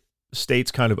way that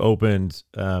states kind of opened,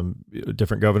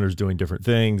 different governors doing different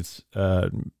things,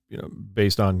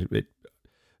 based on it,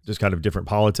 just kind of different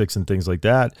politics and things like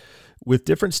that. With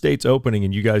different states opening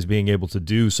and you guys being able to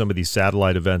do some of these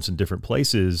satellite events in different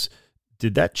places,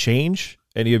 did that change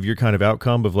any of your kind of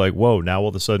outcome of like, whoa, now all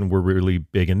of a sudden we're really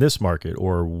big in this market,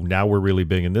 or now we're really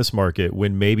big in this market,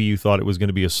 when maybe you thought it was going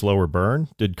to be a slower burn?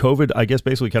 Did COVID, I guess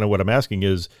basically kind of what I'm asking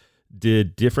is,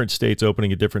 did different states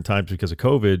opening at different times because of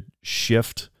COVID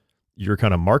shift your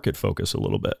kind of market focus a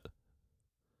little bit?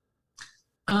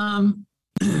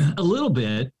 A little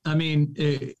bit. I mean,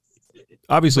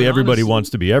 obviously everybody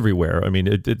wants to be everywhere. I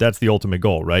mean, that's the ultimate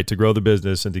goal, right? To grow the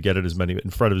business and to get it in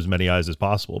front of as many eyes as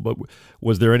possible. But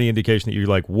was there any indication that you're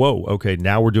like, whoa, okay,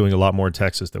 now we're doing a lot more in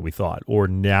Texas than we thought, or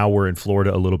now we're in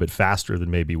Florida a little bit faster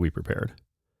than maybe we prepared?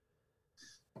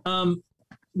 Well,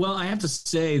 I have to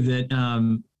say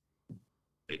that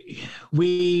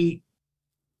we,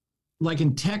 like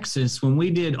in Texas, when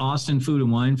we did Austin Food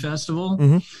and Wine Festival,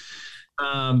 mm-hmm.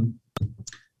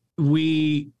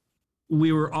 We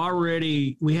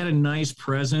had a nice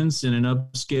presence in an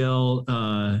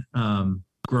upscale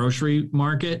grocery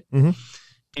market. Mm-hmm.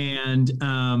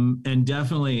 And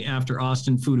definitely after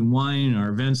Austin Food and Wine and our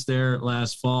events there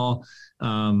last fall,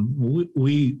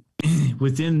 we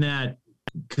within that,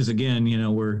 because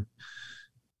again, we're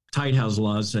tight house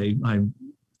laws. I'm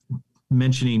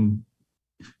mentioning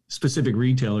specific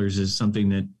retailers is something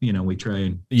that we try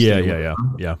and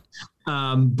yeah.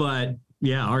 But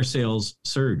yeah, our sales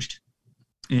surged.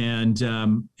 And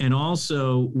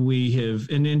also we have,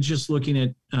 and then just looking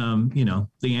at, the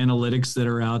analytics that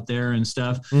are out there and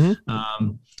stuff, mm-hmm.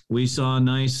 We saw a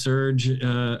nice surge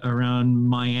around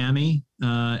Miami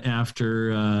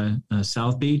after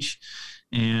South Beach.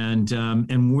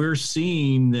 And we're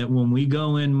seeing that when we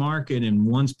go in market and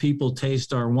once people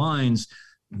taste our wines,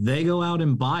 they go out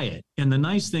and buy it. And the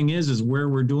nice thing is where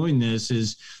we're doing this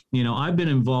is, I've been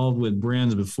involved with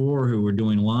brands before who were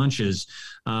doing launches,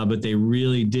 but they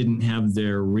really didn't have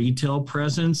their retail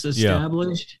presence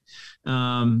established.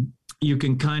 Yeah. You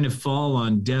can kind of fall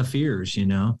on deaf ears,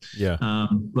 Yeah.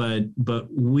 But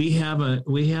we have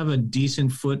a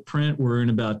decent footprint. We're in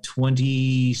about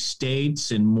 20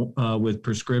 states and with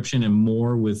prescription and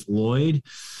more with Lloyd,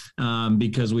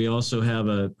 because we also have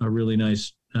a really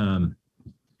nice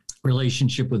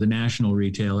relationship with a national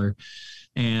retailer.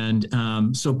 And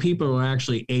so people are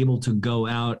actually able to go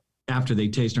out after they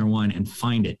taste our wine and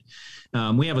find it.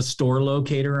 We have a store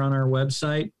locator on our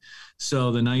website.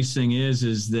 So the nice thing is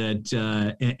that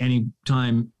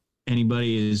anytime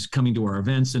anybody is coming to our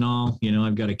events and all,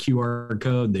 I've got a QR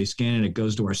code, they scan it, it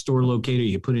goes to our store locator,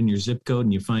 you put in your zip code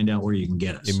and you find out where you can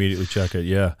get us. Immediately check it.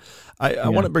 Yeah. I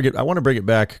want to bring it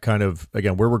back kind of,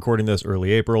 again, we're recording this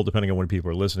early April, depending on when people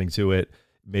are listening to it.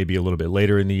 maybe a little bit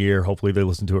later in the year. Hopefully they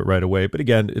listen to it right away. But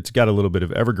again, it's got a little bit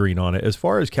of evergreen on it. As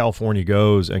far as California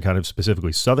goes, and kind of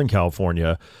specifically Southern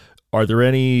California, are there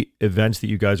any events that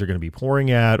you guys are going to be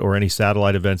pouring at, or any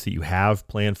satellite events that you have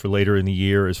planned for later in the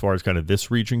year as far as kind of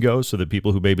this region goes, so that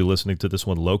people who may be listening to this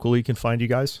one locally can find you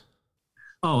guys?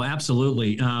 Oh,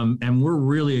 absolutely. And we're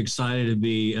really excited to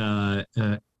be a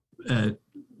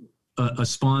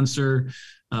sponsor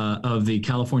of the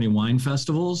California Wine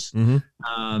Festivals.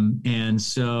 And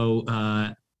so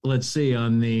let's see,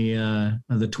 on the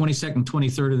 22nd,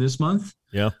 23rd of this month,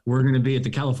 we're going to be at the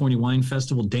California Wine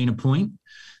Festival, Dana Point.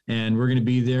 And we're going to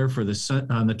be there for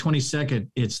on the 22nd.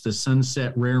 It's the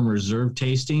Sunset Rare and Reserve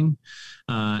tasting.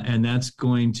 And that's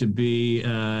going to be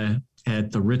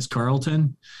at the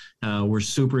Ritz-Carlton. We're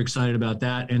super excited about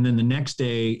that. And then the next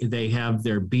day, they have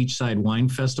their Beachside Wine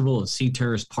Festival at Sea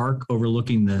Terrace Park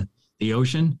overlooking the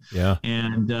ocean. Yeah.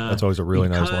 And that's always a really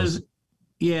nice one.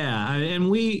 Yeah. And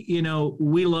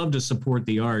we love to support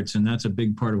the arts, and that's a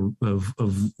big part of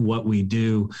what we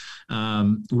do.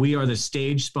 We are the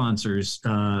stage sponsors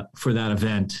for that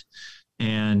event.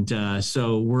 And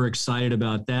so we're excited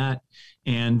about that.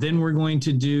 And then we're going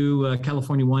to do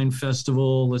California Wine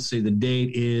Festival. Let's see, the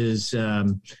date is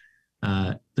the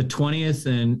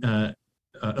 20th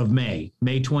of May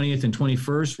 20th and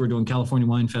 21st. We're doing California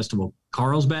Wine Festival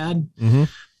Carlsbad.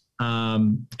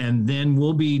 And then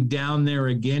we'll be down there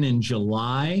again in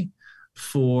July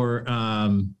for,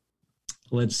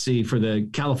 for the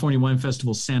California Wine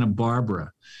Festival Santa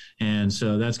Barbara. And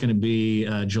so that's going to be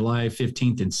July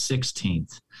 15th and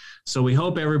 16th. So we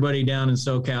hope everybody down in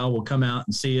SoCal will come out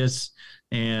and see us.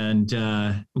 And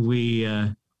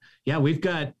we've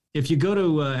got, if you go to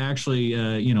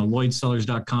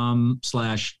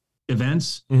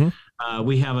LloydCellars.com/events,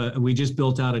 we just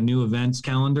built out a new events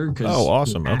calendar. Oh,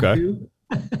 awesome. Okay.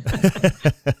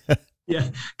 Yeah,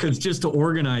 because just to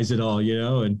organize it all,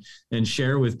 and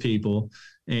share with people.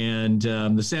 And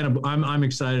I'm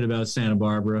excited about Santa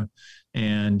Barbara.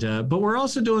 And but we're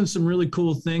also doing some really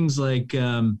cool things, like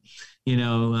in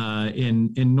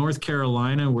North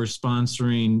Carolina, we're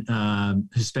sponsoring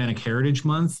Hispanic Heritage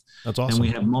Month. That's awesome. And we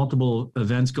have multiple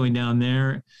events going down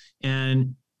there.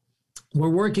 And we're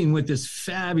working with this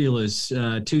fabulous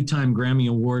two-time Grammy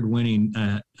Award-winning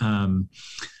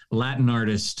Latin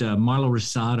artist, Marlo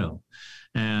Rosado.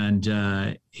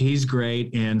 And he's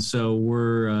great. And so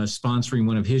we're sponsoring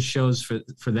one of his shows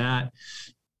for that.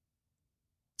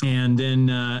 And then,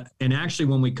 and actually,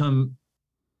 when we come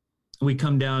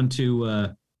down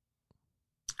to,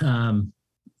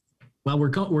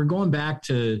 we're going back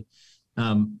to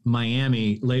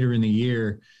Miami later in the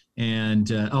year,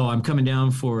 and I'm coming down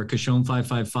for Cashon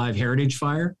 555 Heritage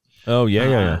Fire. Oh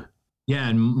yeah. Yeah,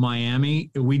 in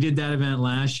Miami, we did that event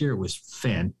last year. It was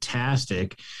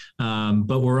fantastic.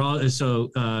 But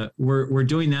we're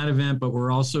doing that event, but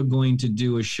we're also going to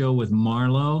do a show with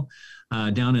Marlo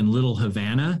down in Little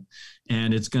Havana,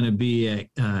 and it's going to be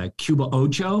at Cuba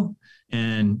Ocho,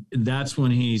 and that's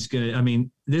when he's going to.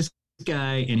 This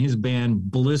guy and his band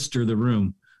blister the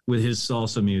room with his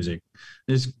salsa music.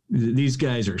 These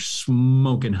guys are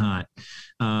smoking hot.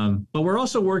 But we're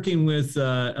also working with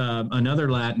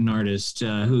another Latin artist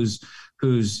who's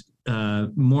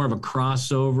more of a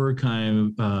crossover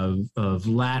kind of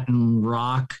Latin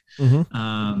rock,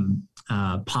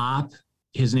 pop.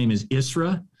 His name is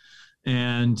Isra,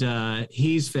 and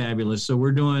he's fabulous. So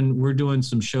we're doing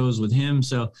some shows with him.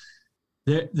 So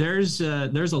there's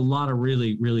a lot of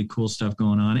really, really cool stuff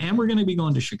going on, and we're going to be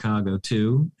going to Chicago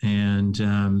too. And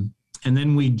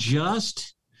then we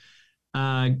just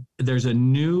there's a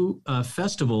new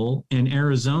festival in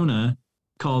Arizona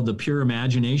called the Pure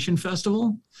Imagination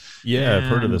Festival. Yeah, I've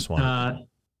heard of this one.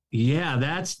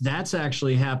 That's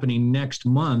actually happening next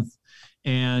month,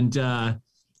 and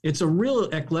it's a real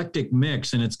eclectic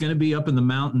mix, and it's going to be up in the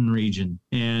mountain region,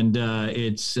 and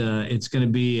it's going to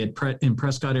be in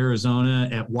Prescott, Arizona,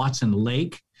 at Watson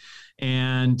Lake,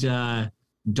 and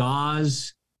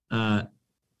Dawes,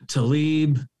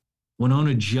 Talib,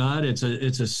 Winona Judd. It's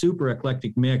a super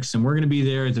eclectic mix, and we're going to be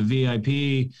there at the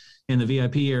VIP. In the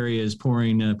VIP area is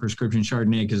pouring prescription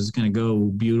Chardonnay, because it's going to go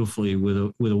beautifully with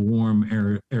a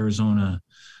warm Arizona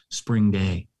spring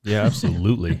day. Yeah,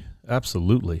 absolutely.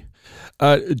 Absolutely.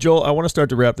 Joel, I want to start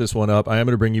to wrap this one up. I am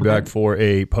going to bring you back for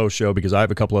a post show, because I have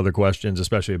a couple other questions,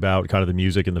 especially about kind of the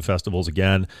music and the festivals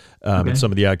again, and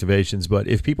some of the activations. But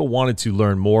if people wanted to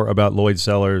learn more about Lloyd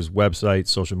Cellars, website,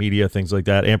 social media, things like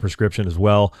that, and prescription as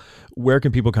well, where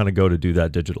can people kind of go to do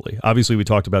that digitally? Obviously, we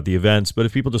talked about the events, but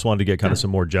if people just wanted to get kind of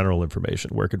some more general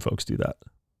information, where can folks do that?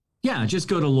 Yeah, just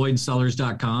go to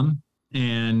LloydCellars.com.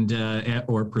 and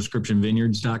or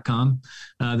prescriptionvineyards.com.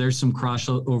 There's some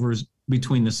crossovers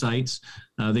between the sites.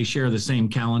 They share the same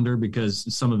calendar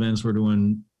because some events we're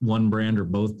doing one brand or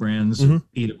both brands,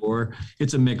 either or.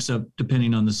 It's a mix up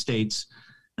depending on the states.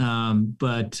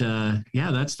 But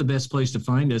that's the best place to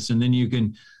find us. And then you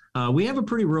can, we have a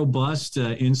pretty robust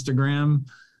Instagram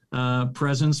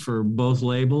presence for both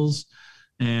labels.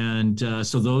 And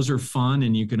so those are fun,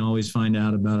 and you can always find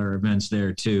out about our events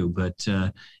there too. But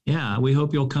we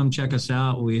hope you'll come check us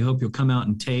out. We hope you'll come out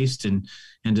and taste and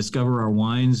discover our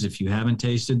wines if you haven't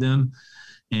tasted them.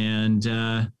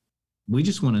 And we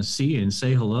just want to see you and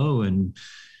say hello and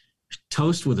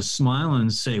toast with a smile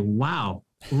and say, wow,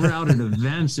 we're out at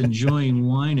events enjoying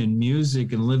wine and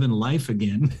music and living life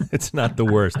again. It's not the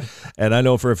worst. And I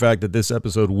know for a fact that this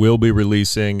episode will be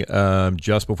releasing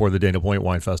just before the Dana Point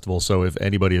Wine Festival. So if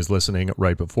anybody is listening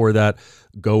right before that,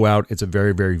 go out. It's a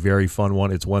very, very, very fun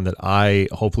one. It's one that I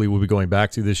hopefully will be going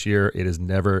back to this year. It is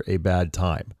never a bad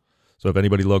time. So if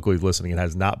anybody locally is listening and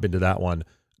has not been to that one,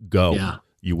 go. Yeah.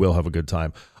 You will have a good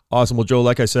time. Awesome. Well, Joe,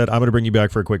 like I said, I'm going to bring you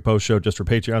back for a quick post show just for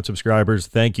Patreon subscribers.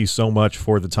 Thank you so much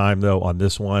for the time, though, on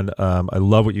this one. I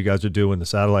love what you guys are doing, the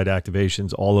satellite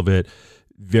activations, all of it.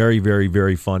 Very, very,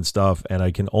 very fun stuff. And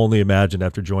I can only imagine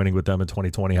after joining with them in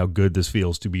 2020 how good this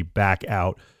feels to be back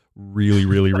out really,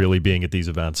 really, really being at these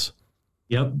events.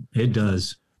 Yep, it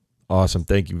does. Awesome.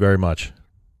 Thank you very much.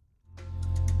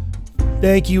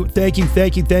 Thank you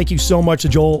so much to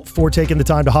Joel for taking the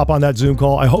time to hop on that Zoom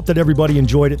call. I hope that everybody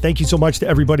enjoyed it. Thank you so much to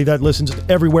everybody that listens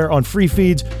everywhere on free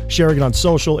feeds, sharing it on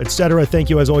social, etc. Thank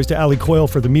you, as always, to Ali Coyle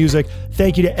for the music.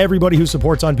 Thank you to everybody who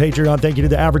supports on Patreon. Thank you to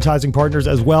the advertising partners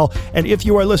as well. And if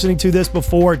you are listening to this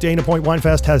before Dana Point Wine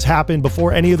Fest has happened,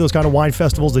 before any of those kind of wine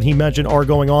festivals that he mentioned are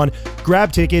going on,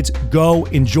 grab tickets, go,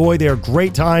 enjoy. They are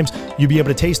great times. You'll be able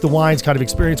to taste the wines, kind of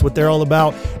experience what they're all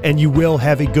about, and you will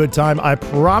have a good time. I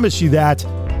promise you that.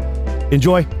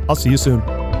 Enjoy. I'll see you soon.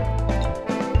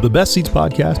 The Best Seats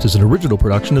podcast is an original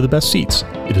production of The Best Seats.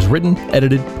 It is written,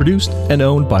 edited, produced, and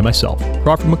owned by myself,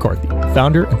 Crawford McCarthy,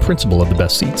 founder and principal of The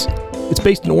Best Seats. It's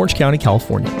based in Orange County,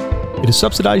 California. It is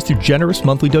subsidized through generous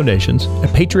monthly donations at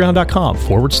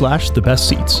patreon.com/The Best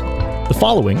Seats. The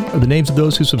following are the names of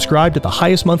those who subscribed at the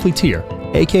highest monthly tier,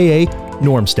 aka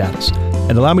Norm Status,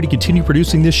 and allow me to continue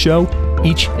producing this show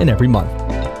each and every month.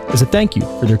 As a thank you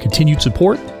for their continued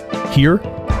support, here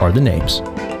are the names: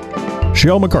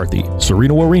 Cheryl McCarthy,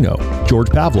 Serena Warino, George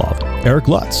Pavlov, Eric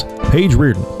Lutz, Paige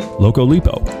Reardon, Loco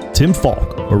Lipo, Tim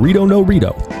Falk, Marito No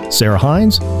Rito, Sarah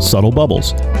Hines, Subtle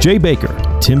Bubbles, Jay Baker,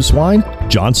 Tim Swine,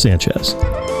 John Sanchez.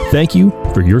 Thank you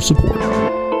for your support.